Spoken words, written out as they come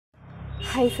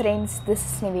Hi friends, this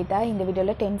is Nivita. இந்த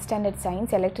வீடியோவில் 10th standard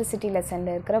science electricity lessonல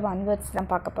இருக்கிற one words தான்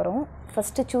பார்க்க போகிறோம்.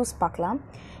 ஃபஸ்ட்டு சூஸ் பார்க்கலாம்.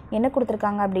 என்ன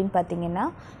கொடுத்துருக்காங்க அப்படின்னு பார்த்தீங்கன்னா,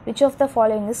 which of the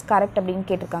following is correct அப்படின்னு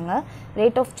கேட்டிருக்காங்க.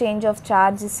 Rate of change of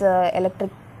charge is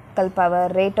electrical power,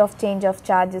 rate of change of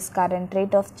charge is current,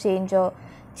 rate of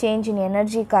change in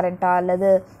energy current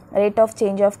அல்லது rate of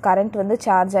change of current வந்து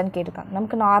சார்ஜான்னு கேட்டிருக்காங்க.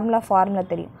 நமக்கு நார்மலாக formula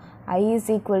தெரியும். I is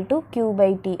equal to Q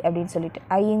by T அப்படின்னு சொல்லிட்டு,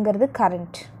 Iங்கிறது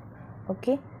current.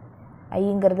 Okay,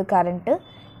 ஐங்கிறது current,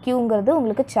 கியூங்கிறது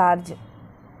உங்களுக்கு charge.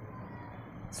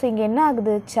 So இங்கே என்ன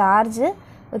ஆகுது, சார்ஜு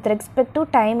வித் ரெஸ்பெக்ட் டு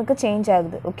டைமுக்கு சேஞ்ச்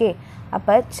ஆகுது. ஓகே,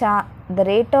 அப்போ the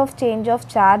rate of change of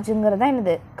சார்ஜுங்கிறது தான்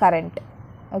என்னது, current.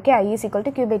 Okay, I is equal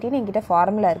to Q by டின்னு என்கிட்ட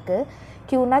ஃபார்முலா இருக்குது.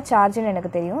 கியூனா சார்ஜுன்னு எனக்கு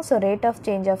தெரியும். So rate of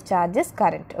change of charges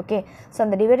current. Okay, so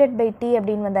அந்த டிவைடட் பை டி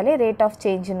அப்படின்னு வந்தாலே ரேட் ஆஃப்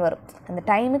சேஞ்சுன்னு வரும். அந்த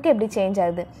டைமுக்கு எப்படி சேஞ்ச்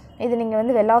ஆகுது, இது நீங்கள்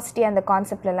வந்து வெலாசிட்டி அந்த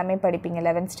கான்செப்டில் எல்லாமே படிப்பீங்க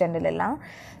 11th ஸ்டாண்டர்ட்லாம்.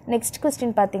 நெக்ஸ்ட்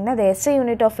கொஸ்டின் பார்த்தீங்கன்னா, the SI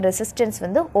unit of resistance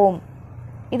வந்து ஓம்.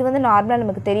 இது வந்து நார்மலாக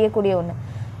நமக்கு தெரியக்கூடிய ஒன்று.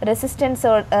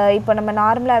 ரெசிஸ்டன்ஸோட இப்போ நம்ம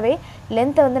நார்மலாகவே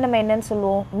லென்த்தை வந்து நம்ம என்னென்னு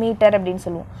சொல்லுவோம், மீட்டர் அப்படின்னு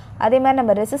சொல்லுவோம். அதே மாதிரி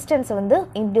நம்ம ரெசிஸ்டன்ஸை வந்து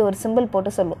இப்படி ஒரு சிம்பிள்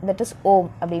போட்டு சொல்லுவோம், தட் இஸ்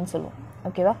ஓம் அப்படின்னு சொல்லுவோம்.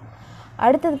 ஓகேவா,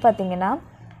 அடுத்தது பார்த்தீங்கன்னா,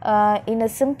 இன்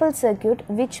a simple circuit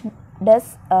which does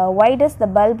why does the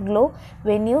bulb glow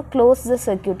when you close the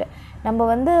circuit. நம்ம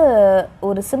வந்து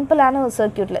ஒரு சிம்பிளான ஒரு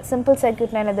சர்க்யூட்டில், சிம்பிள்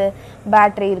சர்க்யூட்னா என்னது,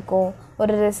 பேட்ரி இருக்கும்,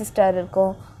 ஒரு ரெசிஸ்டர்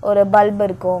இருக்கும், ஒரு பல்ப்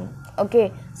இருக்கும். ஓகே,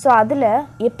 ஸோ அதில்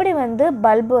எப்படி வந்து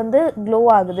பல்பு வந்து க்ளோ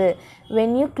ஆகுது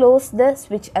when you close the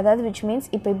switch, அதாவது which means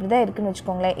இப்போ இப்படி தான் இருக்குதுன்னு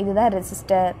வச்சுக்கோங்களேன். இதுதான்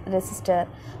ரெசிஸ்டர்,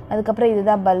 அதுக்கப்புறம்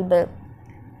இதுதான் பல்பு,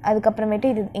 அதுக்கப்புறமேட்டு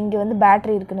இது இங்கே வந்து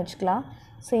பேட்ரி இருக்குதுன்னு வச்சுக்கலாம்.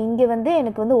 ஸோ இங்கே வந்து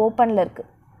எனக்கு வந்து ஓப்பனில் இருக்குது.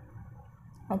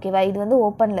 ஓகேவா, இது வந்து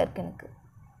ஓப்பனில் இருக்குது எனக்கு,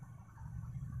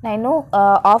 நான் இன்னும்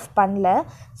ஆஃப் பண்ணல.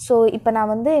 ஸோ இப்போ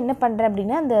நான் வந்து என்ன பண்ணுறேன்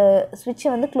அப்படின்னா, அந்த ஸ்விட்சை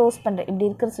வந்து க்ளோஸ் பண்ணுறேன். இப்படி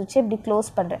இருக்கிற ஸ்விட்சை இப்படி க்ளோஸ்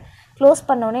பண்ணுறேன். க்ளோஸ்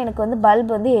பண்ணோன்னே எனக்கு வந்து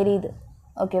பல்ப் வந்து எரியுது.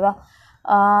 ஓகேவா,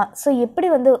 ஸோ எப்படி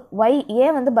வந்து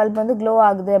ஏன் வந்து பல்ப் வந்து க்ளோ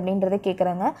ஆகுது அப்படின்றத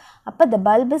கேட்குறாங்க. அப்போ த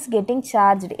பல்ப் இஸ் கெட்டிங்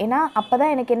சார்ஜ்டு. ஏன்னா அப்போ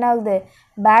தான் எனக்கு என்ன ஆகுது,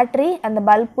 பேட்ரி அந்த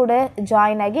பல்ப் கூட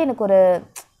ஜாயின் ஆகி எனக்கு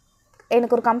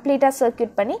ஒரு கம்ப்ளீட்டாக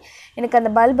சர்க்யூட் பண்ணி எனக்கு அந்த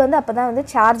பல்ப் வந்து அப்போ தான் வந்து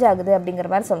சார்ஜ் ஆகுது அப்படிங்கிற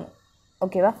மாதிரி சொல்லணும்.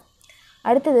 ஓகேவா,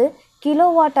 அடுத்தது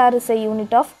kilowatt R is a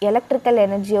unit of electrical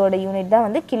எனர்ஜியோட unit தான்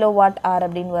வந்து கிலோவாட் ஆர்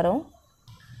அப்படின்னு வரும்.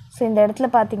 ஸோ இந்த இடத்துல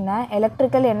பார்த்திங்கன்னா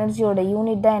எலக்ட்ரிக்கல் எனர்ஜியோட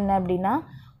யூனிட் தான் என்ன அப்படின்னா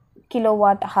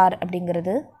கிலோவாட் ஆர்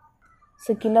அப்படிங்கிறது.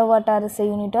 So kilowatt R is a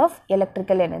unit of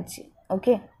electrical energy.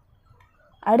 Okay,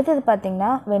 அடுத்தது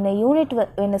பார்த்திங்கன்னா when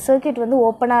a circuit வந்து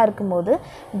ஓப்பனாக இருக்கும்போது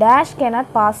dash cannot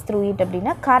pass through it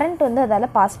அப்படின்னா கரண்ட் வந்து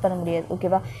அதால் பாஸ் பண்ண முடியாது.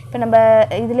 ஓகேவா, இப்போ நம்ம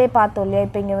இதிலே பார்த்தோம் இல்லையா,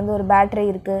 இப்போ இங்கே வந்து ஒரு பேட்ரி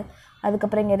இருக்குது,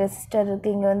 அதுக்கப்புறம் இங்கே ரெசிஸ்டர்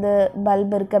இருக்குது, இங்கே வந்து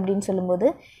பல்ப் இருக்குது அப்படின்னு சொல்லும்போது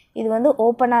இது வந்து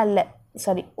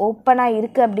ஓப்பனாக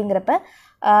இருக்குது அப்படிங்கிறப்ப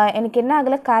எனக்கு என்ன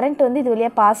ஆகலை, கரண்ட் வந்து இது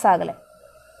வழியாக பாஸ் ஆகலை.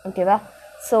 ஓகேவா,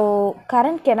 so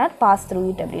current cannot pass through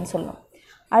it அப்படின்னு சொல்லணும்.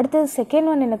 அடுத்தது செகண்ட்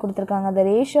ஒன் என்ன கொடுத்துருக்காங்க, the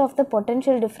ratio of the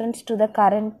potential difference to the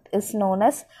current is known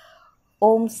as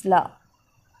Ohm's law.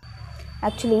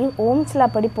 Actually Ohm's law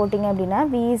படி போட்டிங்க அப்படின்னா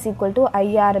V is equal to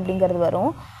IR அப்படிங்கிறது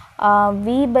வரும்.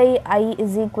 V by I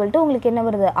is equal to உங்களுக்கு என்ன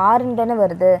வருது, Rன்னு தானே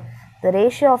வருது. the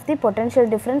ratio of the potential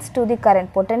difference to the current,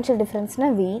 potential differenceனா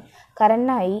V,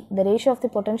 currentனா I, the ratio of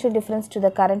the potential difference to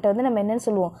the current வந்து நம்ம என்னன்னு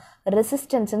சொல்லுவோம்,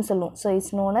 ரெசிஸ்டன்ஸ்ன்னு சொல்லுவோம். ஸோ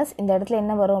இட்ஸ் known as, இந்த இடத்துல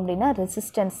என்ன வரும் அப்படின்னா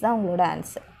ரெசிஸ்டன்ஸ் தான் உங்களோட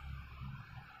ஆன்சர்.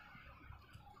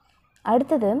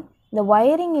 அடுத்தது the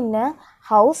wiring in a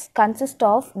house consists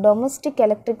of domestic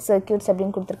electric circuits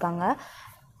அப்படின்னு கொடுத்துருக்காங்க.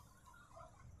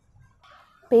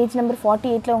 பேஜ் நம்பர்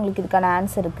 48ல் உங்களுக்கு இதுக்கான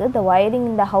ஆன்சர் இருக்குது. the wiring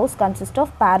in the house consists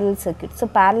of parallel circuits. So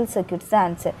parallel circuits தான்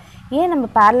ஆன்சர். ஏன் நம்ம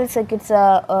parallel circuits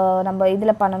நம்ம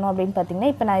இதில் பண்ணணும் அப்படின்னு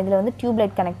பார்த்தீங்கன்னா, இப்போ நான் இதில் வந்து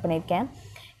டியூப்லைட் கனெக்ட் பண்ணியிருக்கேன்,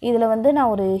 இதில் வந்து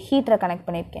நான் ஒரு ஹீட்டரை கனெக்ட்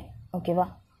பண்ணியிருக்கேன். ஓகேவா,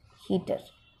 ஹீட்டர்,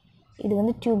 இது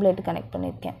வந்து டியூப்லைட் கனெக்ட்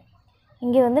பண்ணியிருக்கேன்,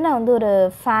 இங்கே வந்து நான் வந்து ஒரு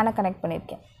ஃபேனை கனெக்ட்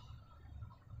பண்ணியிருக்கேன்.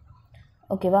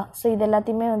 ஓகேவா, ஸோ இது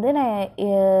எல்லாத்தையுமே வந்து நான்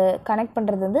கனெக்ட்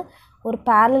பண்ணுறது வந்து ஒரு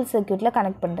பேரலல் சர்க்யூட்டில்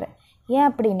கனெக்ட் பண்ணுறேன். ஏன்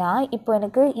அப்படின்னா, இப்போ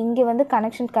எனக்கு இங்கே வந்து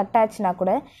கனெக்ஷன் கட் ஆச்சுன்னா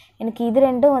கூட எனக்கு இது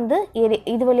ரெண்டும் வந்து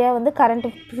இது வழியாக வந்து கரண்ட்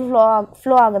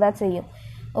ஃப்ளோ ஆக தான் செய்யும்.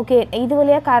 ஓகே, இது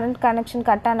வழியாக கரண்ட் கனெக்ஷன்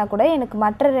கட் ஆனால் கூட எனக்கு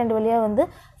மற்ற ரெண்டு வழியாக வந்து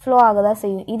ஃப்ளோ ஆக தான்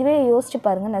செய்யும். இதுவே யோசிச்சு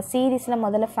பாருங்கள், நான் சீரீஸில்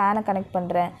முதல்ல ஃபேனை கனெக்ட்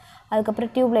பண்ணுறேன்,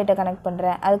 அதுக்கப்புறம் டியூப்லைட்டை கனெக்ட்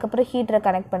பண்ணுறேன், அதுக்கப்புறம் ஹீட்டரை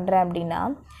கனெக்ட் பண்ணுறேன் அப்படின்னா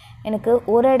எனக்கு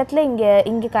ஒரு இடத்துல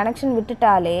இங்கே கனெக்ஷன்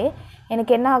விட்டுட்டாலே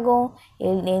எனக்கு என்ன ஆகும்,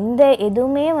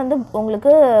 எதுவுமே வந்து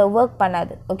உங்களுக்கு ஒர்க்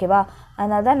பண்ணாது. ஓகேவா,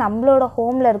 அதனால தான் நம்மளோட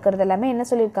ஹோமில் இருக்கிறது எல்லாமே என்ன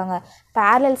சொல்லியிருக்காங்க,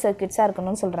 பேரலல் சர்க்யூட்ஸாக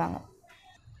இருக்கணும்னு சொல்கிறாங்க.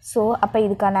 ஸோ அப்போ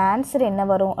இதுக்கான ஆன்சர் என்ன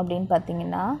வரும் அப்படின்னு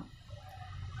பார்த்தீங்கன்னா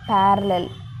பேரலல்.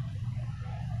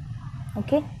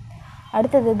 ஓகே,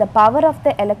 அடுத்தது the power of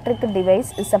the electric device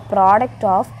is a product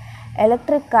of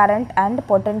electric current and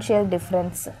potential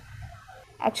difference.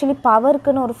 Actually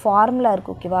பவருக்குன்னு ஒரு ஃபார்முலா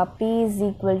இருக்குது ஓகேவா, P is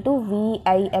equal to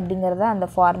VI அப்படிங்கிறது அந்த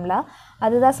ஃபார்முலா.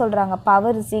 அதுதான் சொல்கிறாங்க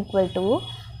power is equal to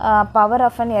power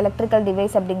of an electrical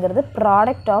device அப்படிங்கிறது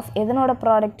product of எதனோட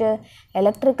product,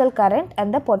 electrical current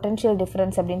and the potential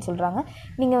difference அப்படின்னு சொல்கிறாங்க.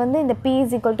 நீங்கள் வந்து இந்த P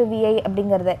is equal to VI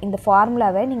அப்படிங்கிறத இந்த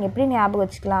ஃபார்முலாவை நீங்கள் எப்படி ஞாபகம்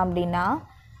வச்சுக்கலாம் அப்படின்னா,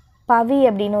 பவி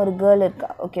அப்படின்னு ஒரு கேர்ள்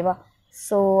இருக்கா ஓகேவா.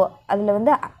 ஸோ அதில்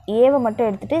வந்து ஏவை மட்டும்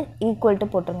எடுத்துகிட்டு ஈக்குவல் டு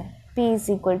போட்டுருங்க, P is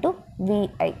equal to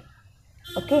VI.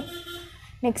 Okay,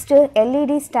 next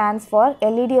LED stands for,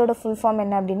 எல்இடியோட full form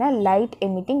என்ன அப்படின்னா லைட்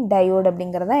எமிட்டிங் டயோடு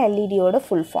அப்படிங்கிறது தான் எல்இடியோட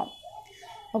ஃபுல் ஃபார்ம்.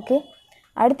 ஓகே,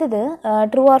 அடுத்தது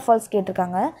ட்ரூ ஆர் ஃபால்ஸ்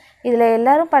கேட்டிருக்காங்க. இதில்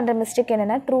எல்லோரும் பண்ணுற மிஸ்டேக்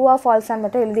என்னென்னா ட்ரூ ஆர் ஃபால்ஸான்னு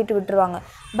மட்டும் எழுதிட்டு விட்டுருவாங்க.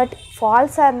 பட்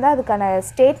ஃபால்ஸாக இருந்தால் அதுக்கான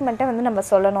ஸ்டேட்மெண்ட்டை வந்து நம்ம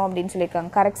சொல்லணும் அப்படின்னு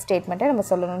சொல்லியிருக்காங்க, கரெக்ட் ஸ்டேட்மெண்ட்டை நம்ம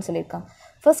சொல்லணும்னு சொல்லியிருக்காங்க.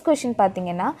 ஃபர்ஸ்ட் கொஷின்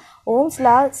பார்த்தீங்கன்னா Ohm's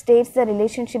law states the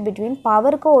relationship between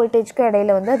பவருக்கும் வோல்டேஜ்க்கும்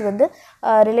இடையில வந்து அது வந்து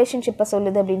ரிலேஷன்ஷிப்பை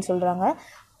சொல்லுது அப்படின்னு சொல்கிறாங்க.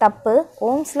 தப்பு.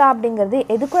 ஓம்ஸ் லா அப்படிங்கிறது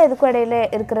எதுக்கும் இடையில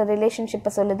இருக்கிற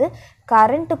ரிலேஷன்ஷிப்பை சொல்லுது,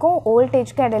 கரண்ட்டுக்கும்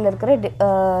வோல்டேஜ்க்கும் இடையில இருக்கிற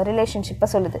ரிலேஷன்ஷிப்பை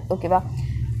சொல்லுது ஓகேவா.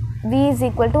 V is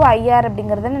equal to IR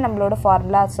அப்படிங்கிறது நம்மளோட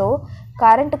ஃபார்முலா. ஸோ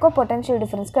கரண்ட்டுக்கும் பொட்டன்ஷியல்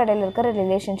டிஃப்ரென்ஸ்க்கும் இடையில இருக்கிற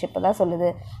ரிலேஷன்ஷிப்பை தான் சொல்லுது.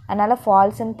 அதனால்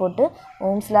ஃபால்ஸ்ன்னு போட்டு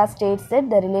Ohm's law states that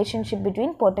the relationship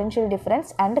between potential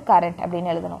difference and current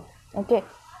அப்படின்னு எழுதணும். ஓகே,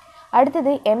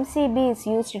 அடுத்தது MCB is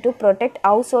used to protect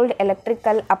household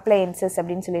electrical appliances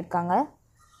அப்படின்னு சொல்லியிருக்காங்க.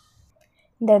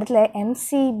 இந்த இடத்துல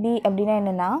MCB அப்படின்னா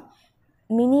என்னென்னா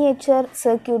மினியேச்சர்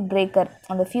சர்க்கியூட் பிரேக்கர்,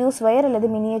 அந்த ஃபியூஸ் ஒயர் அல்லது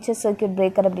மினியேச்சர் சர்க்கியூட்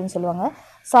பிரேக்கர் அப்படின்னு சொல்லுவாங்க.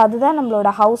 ஸோ அதுதான் நம்மளோட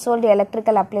ஹவுஸ் ஹோல்டு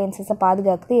எலக்ட்ரிக்கல் அப்ளையன்சஸை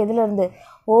பாதுகாக்குது. எதுலேருந்து,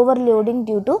 overloading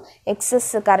due to excess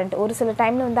current. ஒரு சில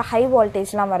டைமில் வந்து ஹை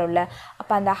வோல்டேஜ்லாம் வரும்ல,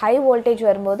 அப்போ அந்த ஹை வோல்டேஜ்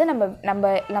வரும்போது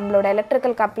நம்மளோட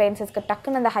எலக்ட்ரிக்கல் அப்ளையன்சஸ்க்கு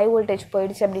டக்குன்னு அந்த ஹை வோல்டேஜ்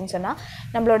போயிடுச்சு அப்படின்னு சொன்னால்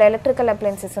நம்மளோட எலக்ட்ரிக்கல்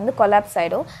அப்ளையன்சஸ் வந்து கொலாப்ஸ்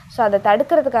ஆகிடும். ஸோ அதை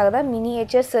தடுக்கிறதுக்காக தான்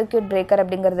மினியேச்சர் சர்க்கியூட் பிரேக்கர்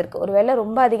அப்படிங்கிறது இருக்குது. ஒரு வேளை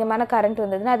ரொம்ப அதிகமான கரண்ட்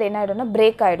வந்ததுன்னா அது என்ன ஆகிடும்னா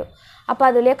பிரேக் ஆகிடும். அப்போ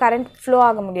அதுலேயே கரண்ட் ஃப்ளோ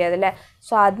ஆக முடியாதுல்ல.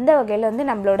 ஸோ அந்த வகையில் வந்து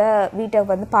நம்மளோட வீட்டை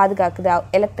வந்து பாதுகாக்குது,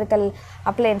 எலக்ட்ரிக்கல்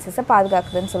அப்ளையன்சஸை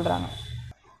பாதுகாக்குதுன்னு சொல்கிறாங்க.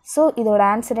 ஸோ இதோட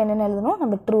ஆன்சர் என்னென்னு எழுதணும்,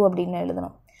 நம்ம ட்ரூ அப்படின்னு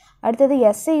எழுதணும். அடுத்தது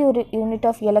SI unit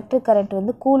of electric current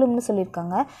வந்து கூலும்னு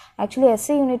சொல்லியிருக்காங்க. Actually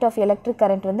SI unit of electric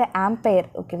current வந்து ஆம்பையர்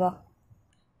ஓகேவா.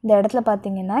 இந்த இடத்துல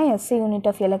பார்த்தீங்கன்னா SI unit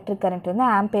of electric current வந்து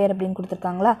ஆம்பையர் அப்படின்னு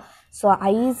கொடுத்துருக்காங்களா. So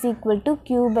I is equal to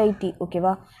Q/T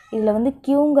ஓகேவா. இதில் வந்து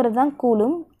Qங்கிறது தான்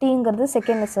கூலும், Tங்கிறது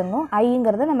செகண்டில் சொல்லணும்,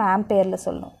 Iங்கிறத நம்ம ஆம்பையரில்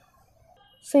சொல்லணும்.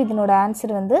 ஸோ இதனோட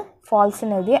ஆன்சர் வந்து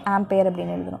ஃபால்ஸ்ன்னு எழுதி ஆம்பையர்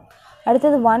அப்படின்னு எழுதணும்.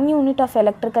 அடுத்தது 1 unit of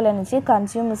electrical energy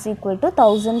consume is equal to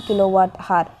 1000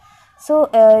 kWh. So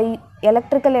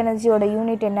electrical எனர்ஜியோட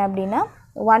unit என்ன அப்படின்னா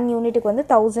 1 யூனிட்டுக்கு வந்து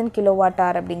 1000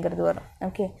 kWh அப்படிங்கிறது வரும்.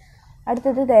 ஓகே,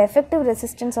 அடுத்தது the effective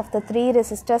resistance of the 3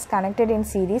 resistors connected in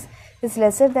series is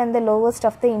lesser than the lowest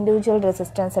of the individual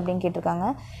resistance அப்படின்னு கேட்டிருக்காங்க.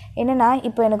 என்னென்னா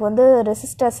இப்போ எனக்கு வந்து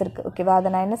ரெசிஸ்டர்ஸ் இருக்குது ஓகேவா,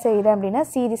 அதை நான் என்ன செய்கிறேன் அப்படின்னா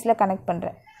சீரீஸில் கனெக்ட்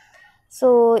பண்ணுறேன். ஸோ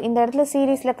இந்த இடத்துல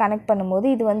சீரீஸில் கனெக்ட் பண்ணும்போது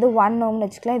இது வந்து 1 ohmனு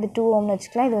வச்சுக்கலாம், இது 2 ohmனு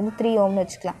வச்சுக்கலாம், இது வந்து 3 ohmனு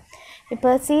வச்சுக்கலாம். இப்போ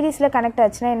சீரீஸில் கனெக்ட்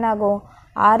ஆச்சுன்னா என்ன ஆகும்,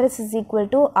 RS is equal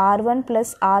to R1 plus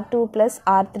R2 plus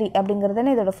R3 அப்படிங்கிறது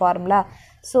தானே இதோட formula.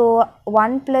 So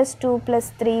 1 plus 2 plus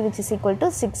 3 which is equal to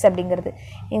 6 அப்படிங்கிறது.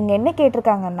 இவங்க என்ன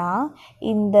கேட்டிருக்காங்கன்னா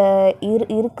இந்த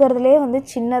இருக்கிறதுலே வந்து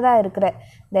சின்னதாக இருக்கிற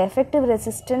the effective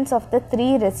resistance of the 3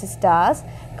 resistors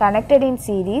connected in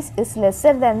series is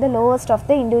lesser than the lowest of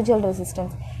the individual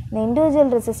resistance. இந்த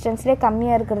இண்டிவிஜுவல் ரெசிஸ்டன்ஸ்லேயே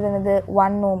கம்மியாக இருக்கிறது என்னது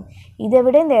 1 ohm. இதை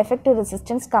விட இந்த எஃபெக்டிவ்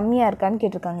ரெசிஸ்டன்ஸ் கம்மியாக இருக்கான்னு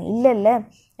கேட்டிருக்காங்க. இல்லை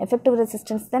எஃபெக்டிவ்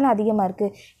ரெசிஸ்டன்ஸ் தானே அதிகமாக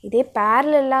இருக்குது. இதே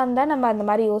பேரலெல்லாம் இருந்தால் நம்ம அந்த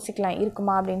மாதிரி யோசிக்கலாம்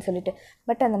இருக்குமா அப்படின்னு சொல்லிட்டு.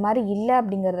 பட் அந்த மாதிரி இல்லை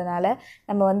அப்படிங்கிறதுனால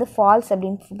நம்ம வந்து ஃபால்ஸ்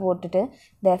அப்படின்னு போட்டுட்டு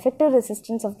the effective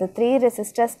resistance of the 3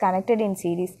 resistors connected in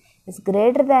series is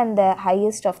greater than the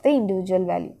highest of the individual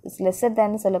value. is lesser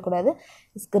than சொல்லக்கூடாது,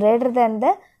 is greater than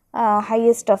the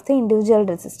highest of the individual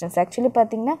resistance. Actually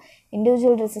பார்த்திங்கன்னா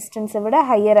individual ரெசிஸ்டன்ஸை விட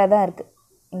ஹையராக தான் இருக்குது.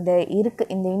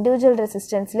 இந்த individual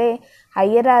ரெசிஸ்டன்ஸ்லேயே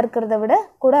ஹையராக இருக்கிறத விட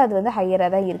கூட அது வந்து ஹையராக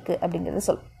தான் இருக்குது அப்படிங்கிறது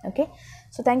சொல்லும். ஓகே,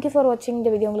 ஸோ தேங்க்யூ ஃபார் வாட்சிங்.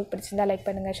 இந்த வீடியோ உங்களுக்கு பிடிச்சிருந்தா லைக்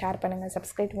பண்ணுங்கள், ஷேர் பண்ணுங்கள்,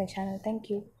 subscribe to my channel.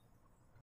 Thank you.